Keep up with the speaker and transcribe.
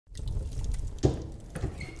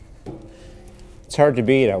It's hard to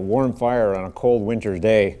beat a warm fire on a cold winter's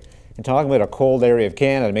day. And talking about a cold area of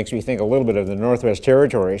Canada makes me think a little bit of the Northwest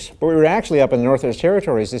Territories. But we were actually up in the Northwest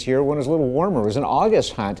Territories this year when it was a little warmer. It was an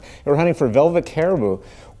August hunt. We were hunting for velvet caribou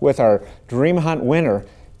with our dream hunt winner,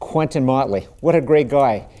 Quentin Motley. What a great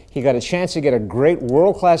guy. He got a chance to get a great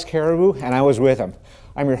world-class caribou, and I was with him.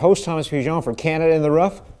 I'm your host, Thomas Pigeon, for Canada in the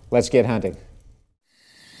Rough. Let's get hunting.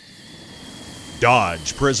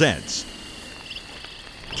 Dodge presents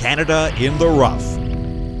Canada in the Rough,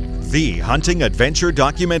 the hunting adventure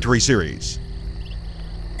documentary series.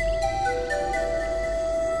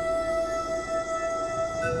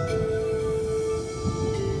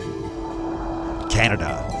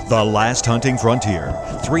 Canada, the last hunting frontier.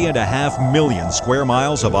 3.5 million square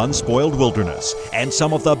miles of unspoiled wilderness and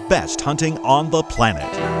some of the best hunting on the planet.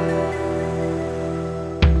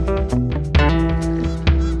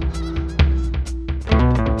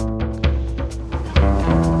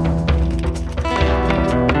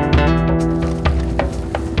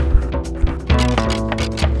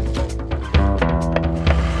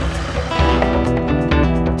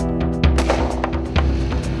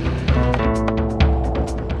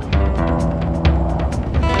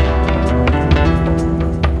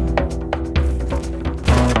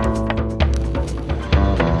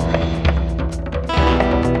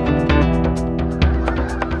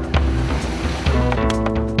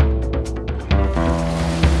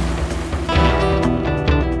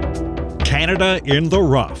 Canada in the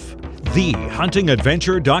Rough, the hunting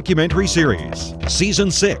adventure documentary series.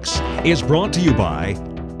 Season 6 is brought to you by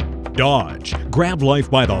Dodge, grab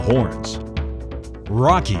life by the horns.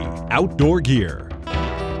 Rocky Outdoor Gear.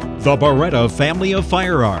 The Beretta family of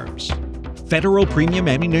firearms. Federal Premium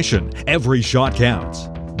Ammunition, every shot counts.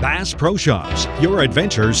 Bass Pro Shops, your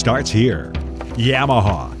adventure starts here.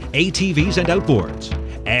 Yamaha, ATVs and outboards.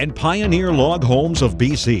 And Pioneer Log Homes of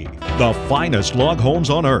BC, the finest log homes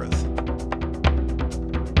on earth.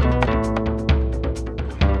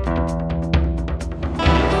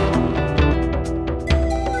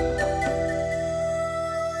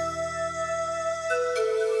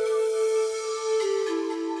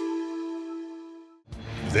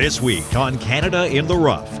 This week on Canada in the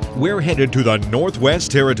Rough, we're headed to the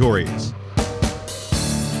Northwest Territories.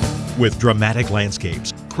 With dramatic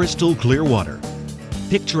landscapes, crystal clear water,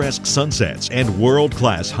 picturesque sunsets, and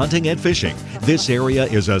world-class hunting and fishing, this area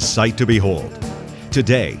is a sight to behold.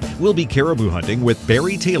 Today, we'll be caribou hunting with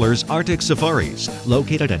Barry Taylor's Arctic Safaris,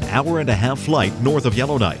 located an hour-and-a-half flight north of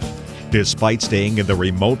Yellowknife. Despite staying in the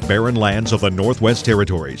remote barren lands of the Northwest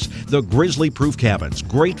Territories, the grizzly-proof cabins,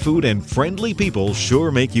 great food, and friendly people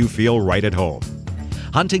sure make you feel right at home.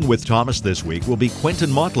 Hunting with Thomas this week will be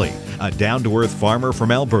Quentin Motley, a down-to-earth farmer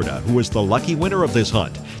from Alberta who was the lucky winner of this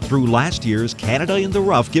hunt through last year's Canada in the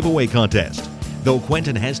Rough giveaway contest. Though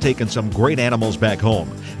Quentin has taken some great animals back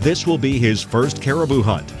home, this will be his first caribou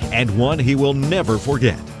hunt and one he will never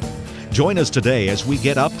forget. Join us today as we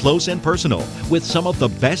get up close and personal with some of the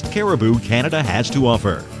best caribou Canada has to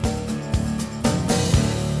offer.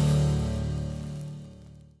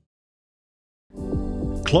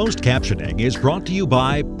 Closed captioning is brought to you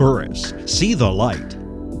by Burris. See the light.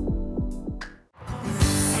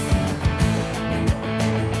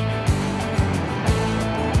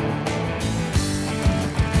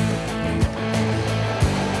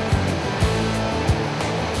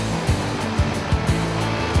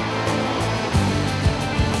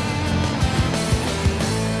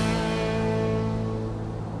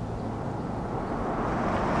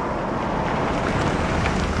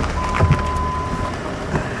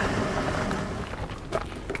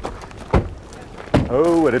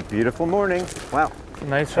 Oh, what a beautiful morning. Wow.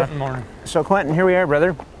 Nice hunting morning. So Quentin, here we are,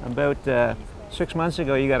 brother. About 6 months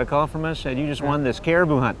ago, you got a call from us, said you just won this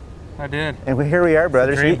caribou hunt. I did. And here we are,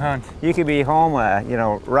 brothers. Dream hunt. You could be home, you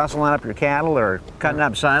know, rustling up your cattle or cutting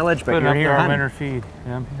up silage, but you're here hunting. Winter feed.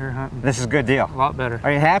 Yeah, I'm here hunting. This is a good deal. A lot better.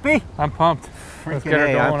 Are you happy? I'm pumped. Let's get her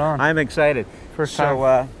going on. I'm excited. First time.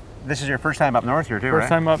 So this is your first time up north here too, right? First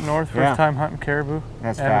time up north, first time hunting caribou.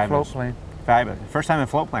 That's and fabulous. a float plane. Fabulous. First time in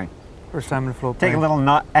float plane. First time in a float plane. Take a little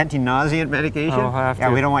anti-nauseant medication. I'll have to.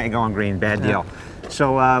 Yeah, we don't want you going green. Bad deal.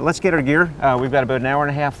 So let's get our gear. We've got about an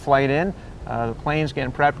hour-and-a-half flight in. The plane's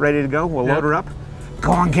getting prepped, ready to go. We'll load her up.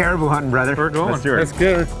 Go on caribou hunting, brother. We're going. Let's do it. Let's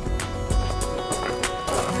get her.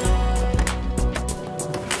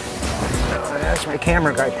 That's my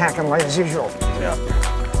camera guy packing light as usual. Yeah.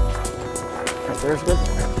 Right there's good.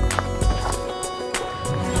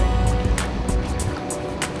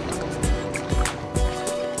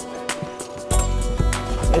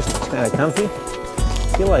 This is kind of comfy.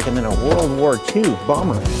 I feel like I'm in a World War II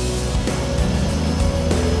bomber.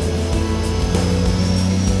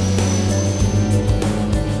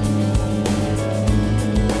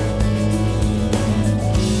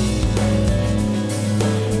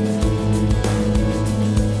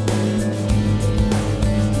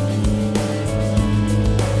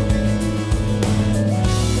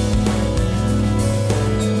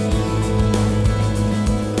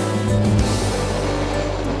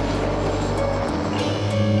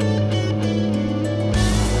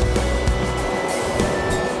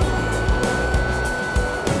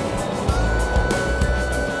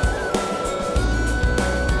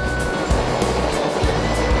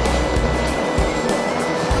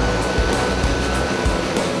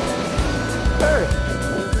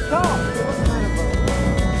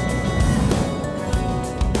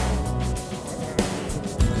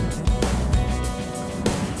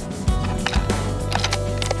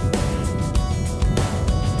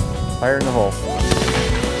 Fire in the hole.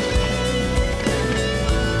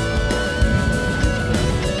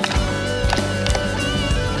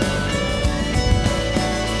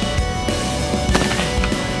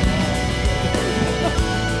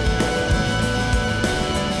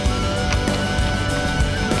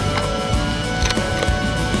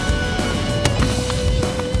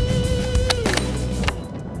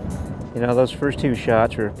 You know, those first two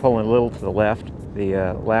shots were pulling a little to the left.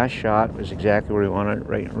 The last shot was exactly where we wanted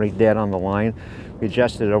it, right dead on the line. We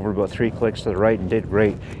adjusted it over about 3 clicks to the right and did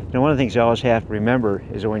great. You know, one of the things you always have to remember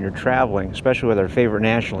is that when you're traveling, especially with our favorite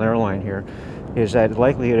national airline here, is that the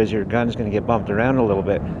likelihood is your gun's going to get bumped around a little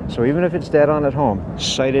bit. So even if it's dead on at home,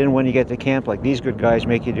 sight in when you get to camp like these good guys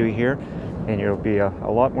make you do here, and you'll be a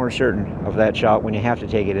lot more certain of that shot when you have to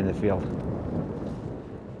take it in the field.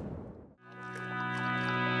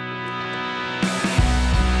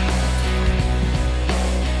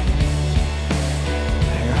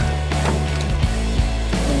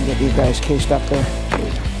 Get these guys cased up there.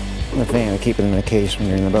 I'm a fan of keeping them in a case when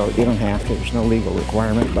you're in the boat. You don't have to. There's no legal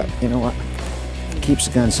requirement, but you know what? It keeps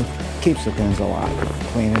the guns alive.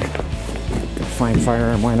 Cleaner. Good fine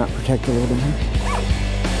firearm. Why not protect a little bit more?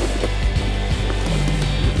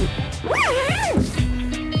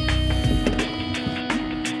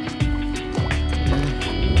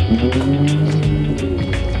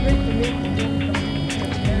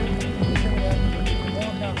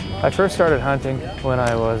 I first started hunting when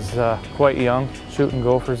I was quite young, shooting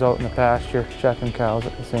gophers out in the pasture, checking cows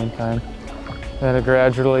at the same time. Then it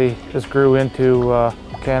gradually just grew into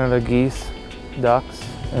Canada geese, ducks,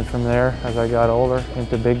 and from there, as I got older,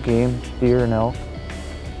 into big game, deer and elk.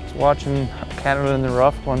 I was watching Canada in the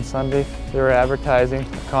Rough one Sunday. They were advertising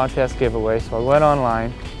a contest giveaway, so I went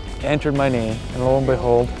online, entered my name, and lo and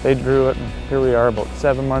behold, they drew it, and here we are about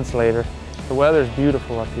 7 months later. The weather's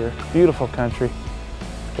beautiful up here, beautiful country.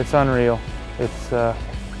 It's unreal. It's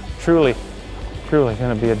truly going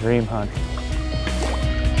to be a dream hunt.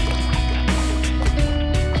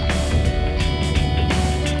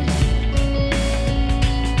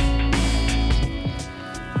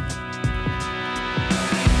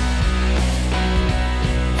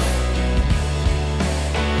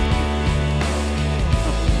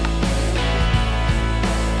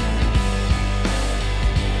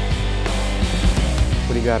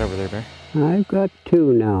 What do you got over there, Bear? I've got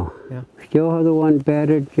 2 now. Yeah. Still have the one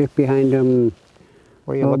bedded just behind him.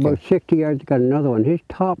 Where are you looking? About 60 yards, got another one. His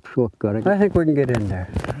tops look good. I think we can get in there.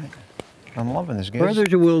 All right. I'm loving this gizmo. Where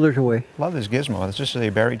there's a will, there's a way. Love this gizmo. Is this a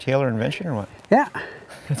Barry Taylor invention or what? Yeah.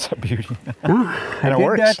 It's a beauty. No, And I it did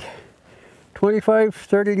works. that 25,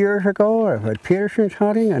 30 years ago. I've had Peterson's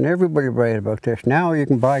hunting, and everybody bragged about this. Now you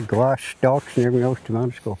can buy glass stalks and everything else to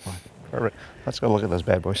mount a scope on. Perfect. Let's go look at those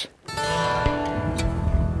bad boys.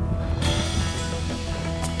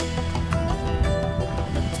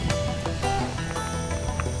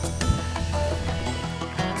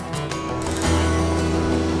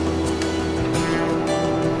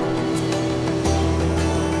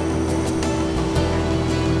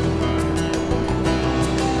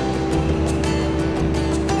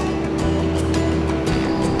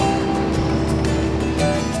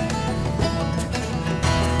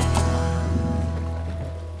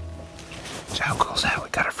 So how cool is that? We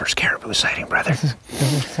got our first caribou sighting, brother. This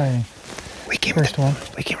is exciting. We came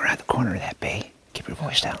around the corner of that bay. Keep your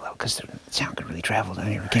voice down low, because the sound could really travel down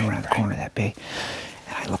here. We came around the corner of that bay,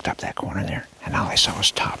 and I looked up that corner there, and all I saw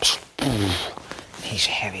was tops. He's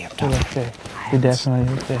heavy up top. He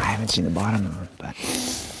definitely is big. I haven't seen the bottom of him, but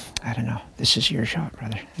I don't know. This is your shot,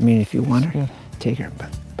 brother. I mean, if you want her, take her, but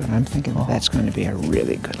I'm thinking that's going to be a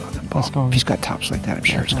really good looking ball. Let's go. If he's got tops like that, I'm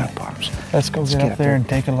sure it's got bottoms. Let's go get up there and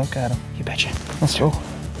take a look at him. You betcha. Let's go.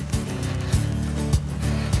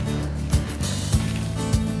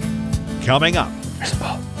 Coming up, There's the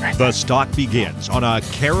ball. Right. the stalk begins on a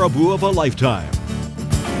caribou of a lifetime.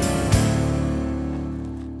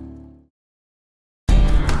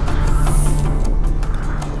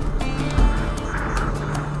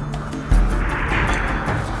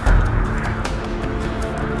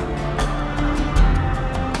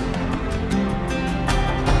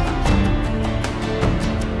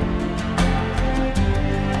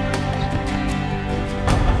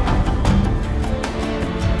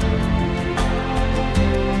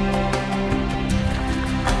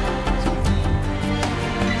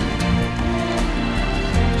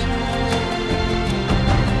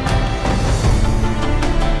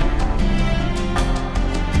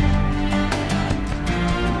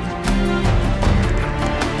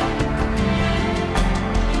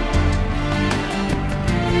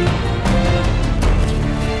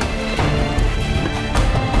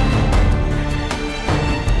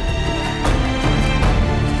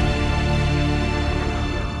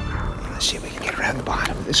 on the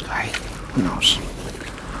bottom of this guy. Who knows?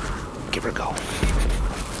 Give her a go.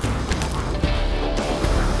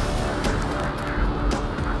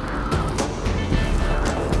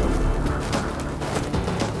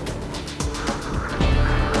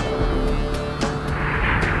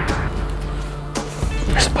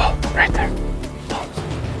 There's a ball right there.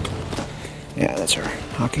 Yeah, that's her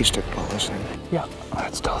hockey stick ball, this thing. Yeah,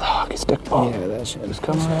 that's still the hockey stick ball. Yeah, that's it. It's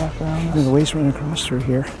coming right around And us. the waves run across through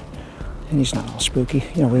here. And he's not all spooky.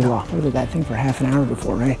 You know, we looked at that thing for half an hour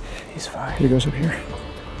before, right? He's fine. He goes up here.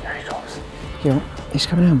 There he goes. You know, he's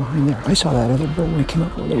coming down behind there. I saw that other bull when he came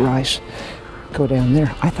up over the rise. Go down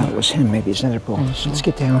there. I thought it was him. Maybe it's another bull. Let's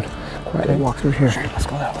get down. Quietly walk through here. Let's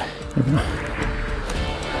go that way. There we go.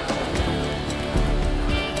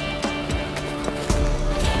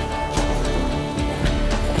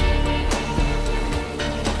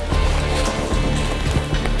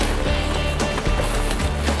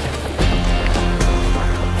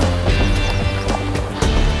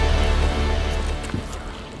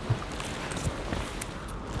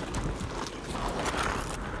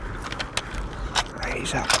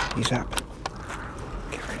 He's up. He's up.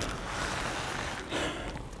 Get ready.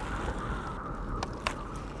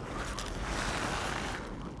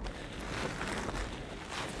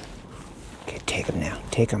 Okay, take him now.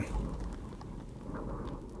 Take him.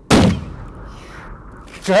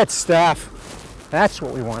 Good stuff. That's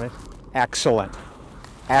what we wanted. Excellent.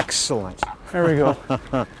 Excellent. There we go.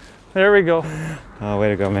 There we go. Oh, way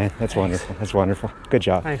to go, man. That's wonderful. That's wonderful. Good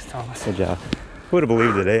job. Thanks, Thomas. Good job. Who would have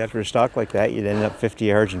believed today after a stock like that you'd end up 50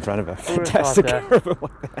 yards in front of a Who would have fantastic thought caribou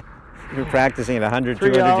like that? You're practicing at 100, 3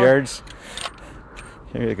 200 hour. yards.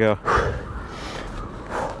 There you go.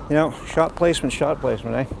 You know, shot placement,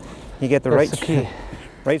 eh? You get the That's the key.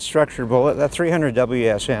 right structured bullet. That 300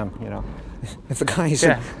 WSM, you know. If the guys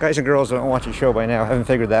and girls that don't watch the show by now haven't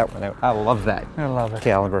figured that one out, I love that I love it.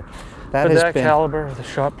 caliber. But that caliber, the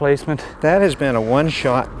shot placement. That has been a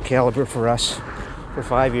one-shot caliber for us for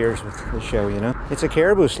 5 years with the show, you know. It's a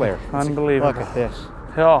caribou slayer. Unbelievable. Look at this.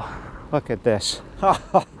 Oh, Look at this. Look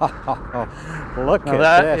now at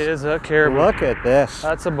that this. is a caribou. Look at this.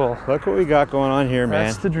 That's a bull. Look what we got going on here, man.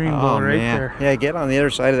 That's the dream bull right there. Yeah, get on the other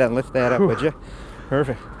side of that and lift that up, would you?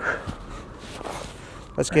 Perfect.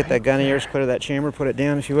 Let's get that gun of yours clear of that chamber, put it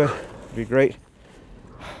down if you would. It'd be great.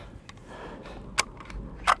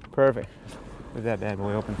 Perfect. Leave that bad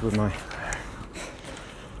boy open with mine.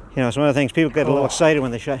 You know, it's one of the things people get a little excited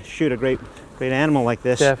when they shoot a great animal like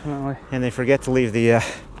this. Definitely. And they forget to leave the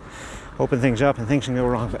open things up and things can go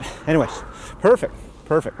wrong. But anyways, perfect.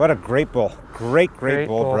 What a great bull. Great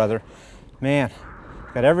bull, brother. Man,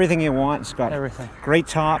 got everything you want. It's got everything. Great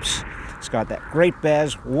tops. It's got that great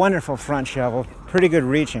bez, wonderful front shovel, pretty good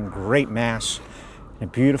reach and great mass. And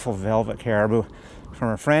a beautiful velvet caribou from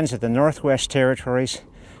our friends at the Northwest Territories.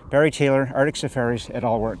 Barry Taylor, Arctic Safaris, it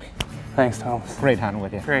all worked. Thanks, Thomas. Great hunting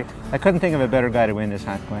with you. Great. I couldn't think of a better guy to win this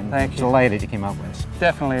hunt, Quinn. Thank you. Delighted you came up with us.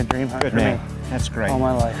 Definitely a dream hunt Good for man. me. That's great. All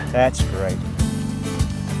my life. That's great.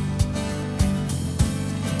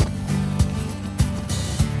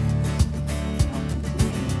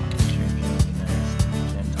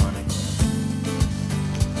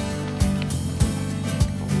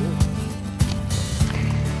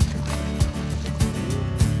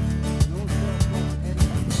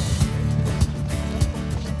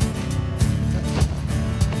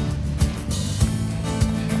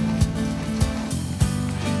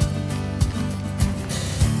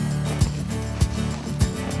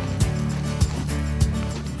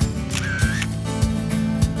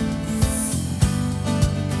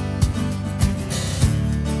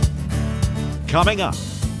 Coming up,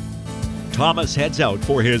 Thomas heads out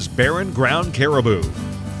for his barren ground caribou.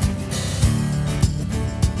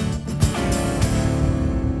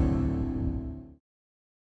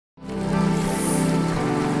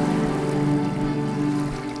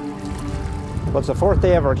 Well, it's the fourth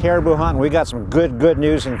day of our caribou hunt, and we got some good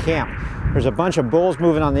news in camp. There's a bunch of bulls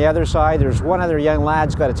moving on the other side. There's one other young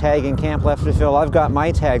lad's got a tag in camp left to fill. I've got my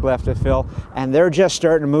tag left to fill, and they're just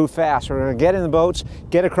starting to move fast. We're going to get in the boats,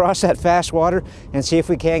 get across that fast water, and see if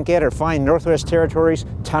we can't get or find Northwest Territories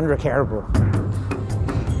tundra caribou.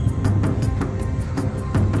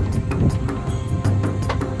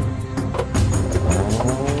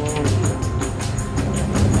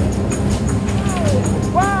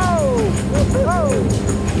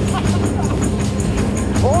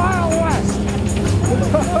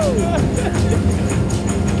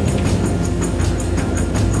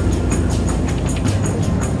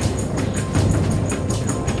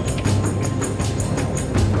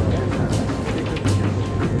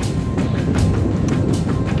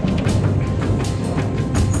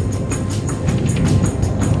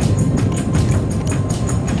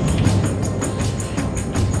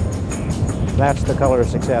 That's the color of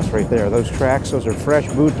success right there. Those tracks, those are fresh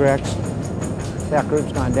boot tracks. That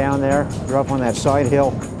group's gone down there. They're up on that side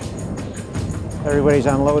hill. Everybody's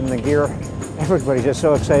unloading the gear. Everybody's just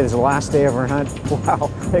so excited. It's the last day of our hunt.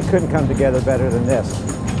 Wow, it couldn't come together better than this.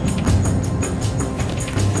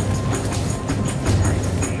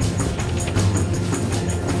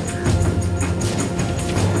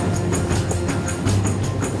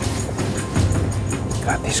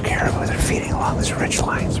 Got these caribou, they're feeding along this ridge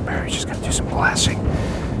line. So Barry's just gonna do some glassing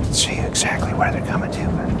and see exactly where they're coming to.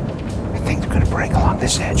 But I think they're gonna break along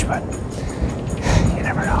this edge, but you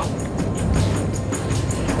never know.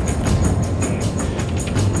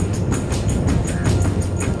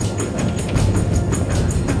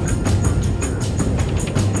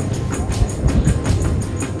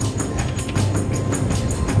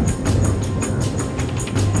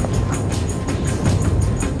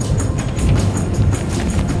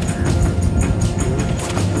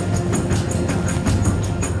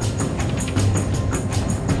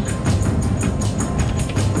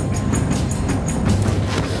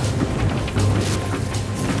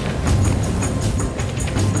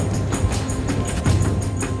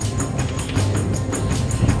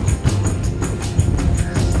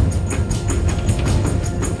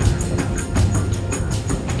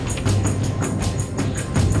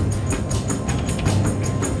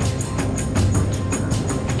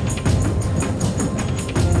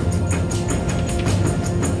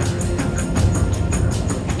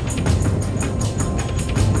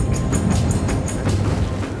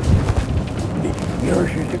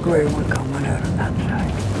 Yours is the gray one coming out on that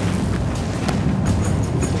side.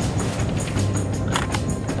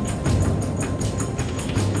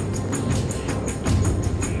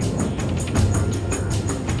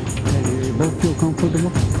 You both feel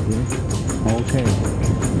comfortable? Yeah. Okay.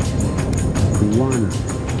 1,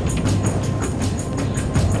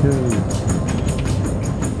 2,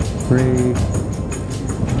 3,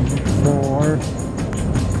 4,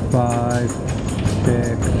 5,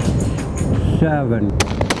 6, 7.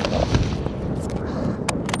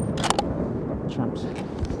 Chumps.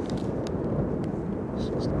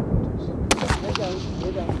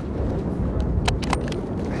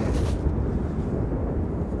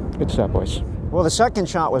 Good stuff, boys. Well, the second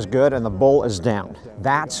shot was good and the bull is down.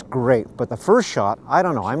 That's great. But the first shot, I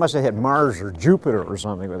don't know, I must have hit Mars or Jupiter or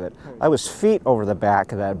something with it. I was feet over the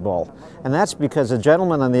back of that bull. And that's because the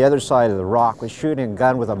gentleman on the other side of the rock was shooting a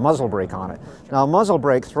gun with a muzzle brake on it. Now, a muzzle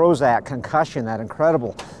brake throws that concussion, that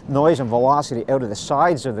incredible noise and velocity out of the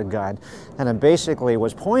sides of the gun, and it basically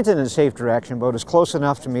was pointed in a safe direction, but it was close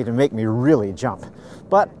enough to me to make me really jump.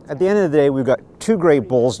 But at the end of the day, we've got 2 great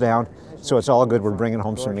bulls down, so it's all good. We're bringing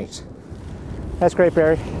home some meat. That's great,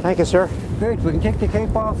 Barry. Thank you, sir. Great, we can take the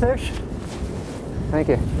cape off this. Thank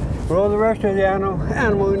you. Roll the rest of the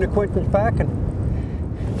animal into Quentin's pack and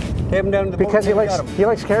take him down to the Because boat. he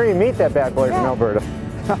likes carrying meat, that bad boy from Alberta.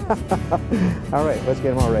 All right, let's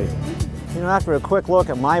get him all ready. You know, after a quick look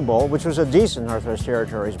at my bull, which was a decent Northwest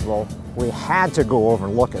Territories bull, we had to go over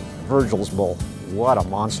and look at Virgil's bull. What a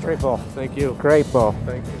monster. Great bull. Thank you. Great bull.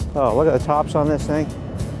 Thank you. Oh, look at the tops on this thing.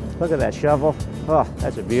 Look at that shovel. Oh,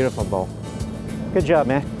 that's a beautiful bull. Good job,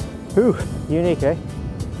 man. Ooh, unique, eh?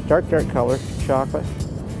 Dark color, chocolate.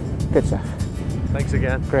 Good stuff. Thanks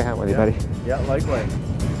again. Great hunt with you, buddy. Yeah, likewise.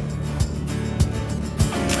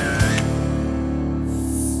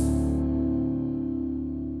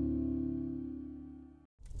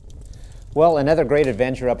 Well, another great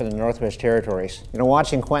adventure up in the Northwest Territories. You know,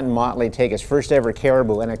 watching Quentin Motley take his first ever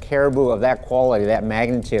caribou, and a caribou of that quality, that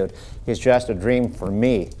magnitude, is just a dream for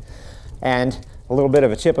me. And a little bit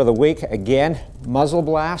of a tip of the week, again, muzzle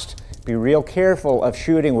blast. Be real careful of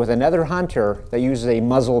shooting with another hunter that uses a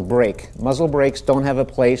muzzle brake. Muzzle brakes don't have a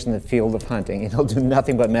place in the field of hunting. It'll do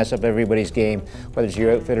nothing but mess up everybody's game, whether it's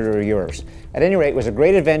your outfitter or yours. At any rate, it was a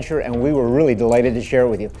great adventure and we were really delighted to share it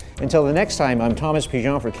with you. Until the next time, I'm Thomas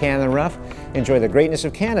Pigeon for Canada Rough. Enjoy the greatness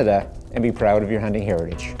of Canada and be proud of your hunting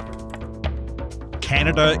heritage.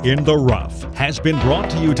 Canada in the Rough has been brought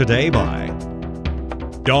to you today by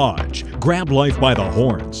Dodge, grab life by the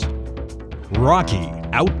horns. Rocky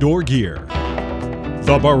Outdoor Gear.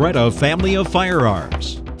 The Beretta family of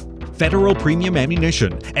firearms. Federal Premium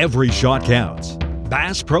Ammunition, every shot counts.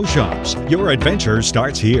 Bass Pro Shops, your adventure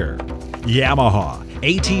starts here. Yamaha,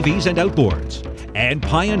 ATVs and outboards. And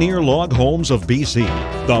Pioneer Log Homes of BC,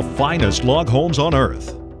 the finest log homes on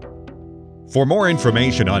earth. For more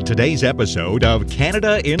information on today's episode of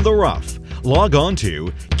Canada in the Rough, log on to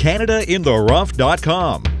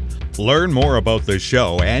CanadaInTheRough.com. Learn more about the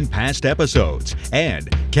show and past episodes, and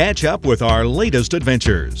catch up with our latest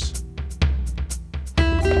adventures.